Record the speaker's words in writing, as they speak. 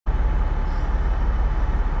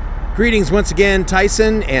Greetings once again,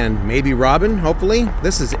 Tyson and maybe Robin, hopefully.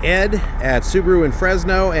 This is Ed at Subaru in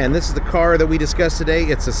Fresno, and this is the car that we discussed today.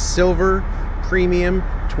 It's a silver premium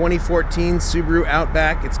 2014 Subaru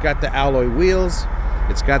Outback. It's got the alloy wheels.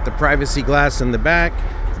 It's got the privacy glass in the back,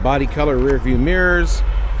 body color rear view mirrors.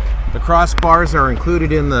 The crossbars are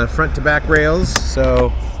included in the front to back rails,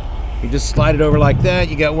 so you just slide it over like that.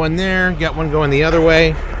 You got one there, got one going the other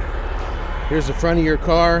way. Here's the front of your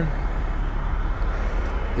car.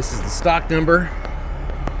 This is the stock number,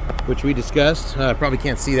 which we discussed. Probably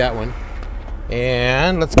can't see that one.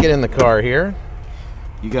 And let's get in the car here.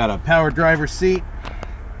 You got a power driver seat.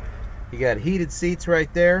 You got heated seats right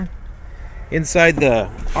there. Inside the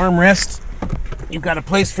armrest, you've got a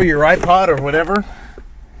place for your iPod or whatever.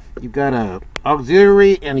 You've got a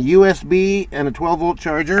auxiliary and a USB and a 12-volt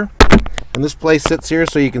charger. And this place sits here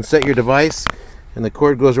so you can set your device. And the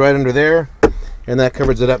cord goes right under there. And that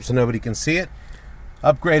covers it up so nobody can see it.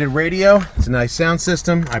 Upgraded radio. It's a nice sound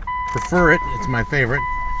system. I prefer it. It's my favorite.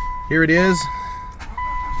 Here it is.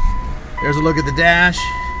 There's a look at the dash.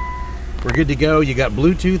 We're good to go. You got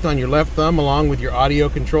Bluetooth on your left thumb along with your audio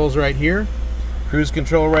controls right here. Cruise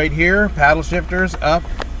control right here. Paddle shifters up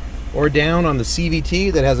or down on the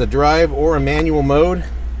CVT that has a drive or a manual mode.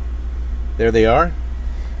 There they are.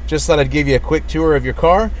 Just thought I'd give you a quick tour of your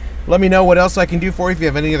car. Let me know what else I can do for you. If you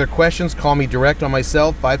have any other questions, call me direct on my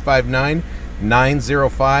cell,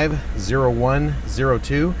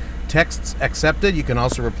 559-905-0102. Texts accepted. You can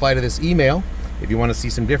also reply to this email if you want to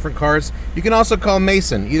see some different cars. You can also call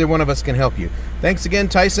Mason. Either one of us can help you. Thanks again,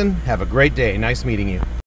 Tyson. Have a great day. Nice meeting you.